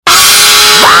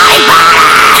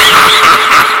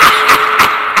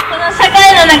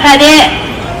中で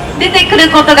出てく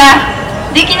ること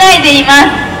ができないでいま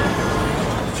す。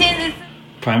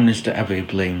Prime Minister Abe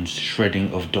blames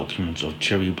shredding of documents of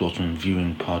cherry blossom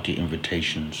viewing party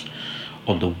invitations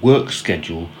on the work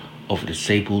schedule of a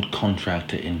disabled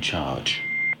contractor in charge.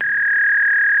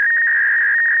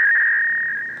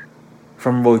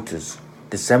 From Reuters,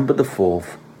 December the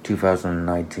 4th,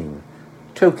 2019.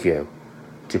 Tokyo.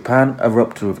 Japan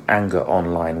erupted with anger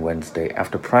online Wednesday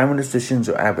after Prime Minister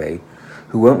Shinzo Abe,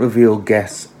 who won't reveal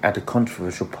guests at a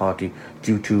controversial party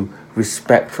due to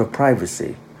respect for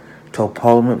privacy, told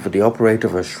Parliament that the operator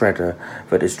of a shredder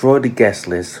that destroyed the guest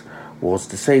list was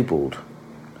disabled.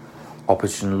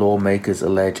 Opposition lawmakers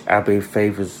allege Abe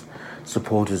favours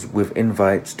supporters with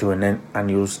invites to an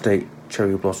annual state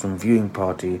cherry blossom viewing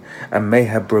party and may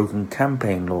have broken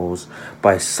campaign laws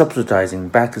by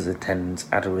subsidising backers' attendance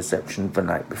at a reception the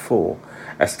night before,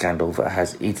 a scandal that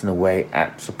has eaten away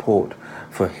at support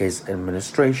for his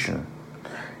administration.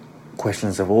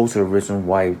 Questions have also arisen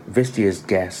why this year's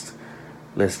guest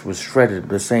list was shredded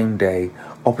the same day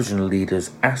opposition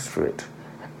leaders asked for it.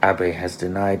 Abe has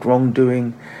denied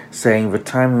wrongdoing, saying the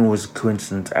timing was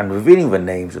coincident and revealing the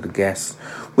names of the guests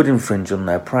would infringe on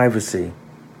their privacy.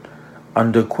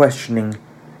 Under questioning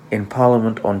in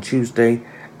Parliament on Tuesday,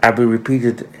 Abe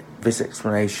repeated this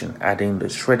explanation, adding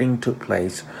that shredding took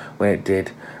place when it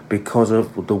did because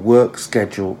of the work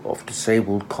schedule of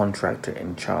disabled contractor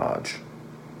in charge.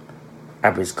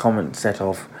 Abe's comment set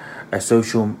off a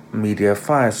social media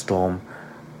firestorm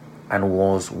and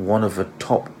was one of the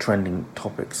top trending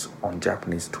topics on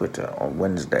Japanese Twitter on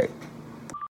Wednesday.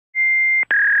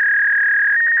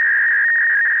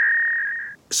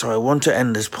 So I want to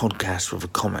end this podcast with a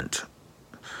comment.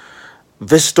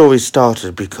 This story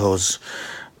started because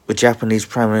the Japanese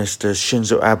Prime Minister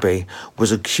Shinzo Abe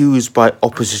was accused by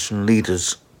opposition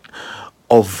leaders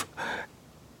of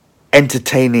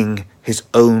entertaining his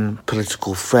own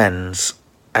political friends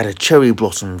at a cherry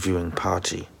blossom viewing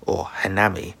party, or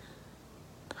hanami,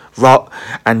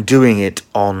 and doing it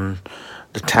on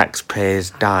the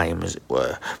taxpayer's dime, as it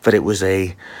were, that it was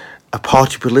a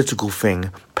party political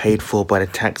thing paid for by the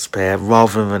taxpayer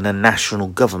rather than a national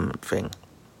government thing.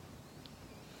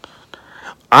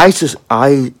 I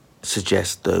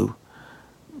suggest, though,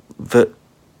 that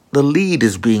the lead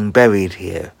is being buried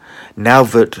here, now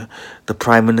that the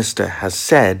Prime Minister has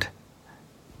said,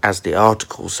 as the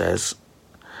article says,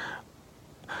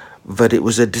 that it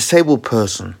was a disabled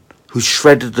person who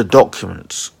shredded the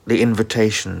documents, the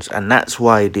invitations, and that's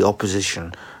why the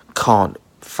opposition can't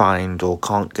find or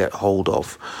can't get hold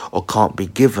of or can't be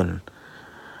given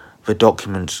the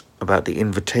documents about the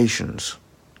invitations.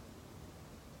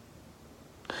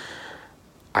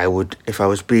 If I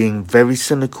was being very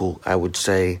cynical, I would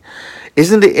say,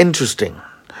 isn't it interesting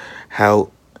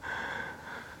how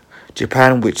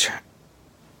Japan, which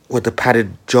with the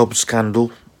padded job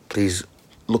scandal, please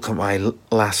look at my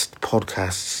last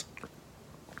podcasts,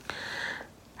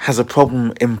 has a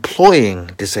problem employing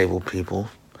disabled people,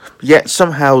 yet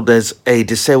somehow there's a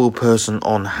disabled person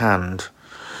on hand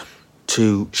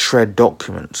to shred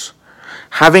documents.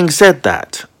 Having said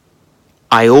that,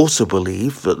 I also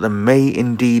believe that there may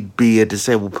indeed be a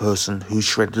disabled person who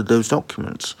shredded those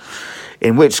documents.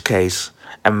 In which case,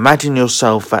 imagine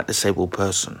yourself that disabled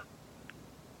person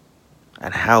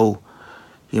and how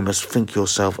you must think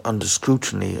yourself under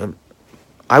scrutiny.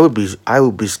 I would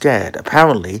be scared.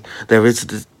 Apparently, there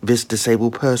is this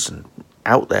disabled person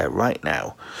out there right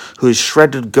now who has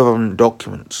shredded government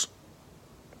documents.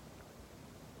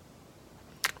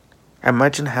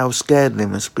 Imagine how scared they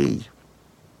must be.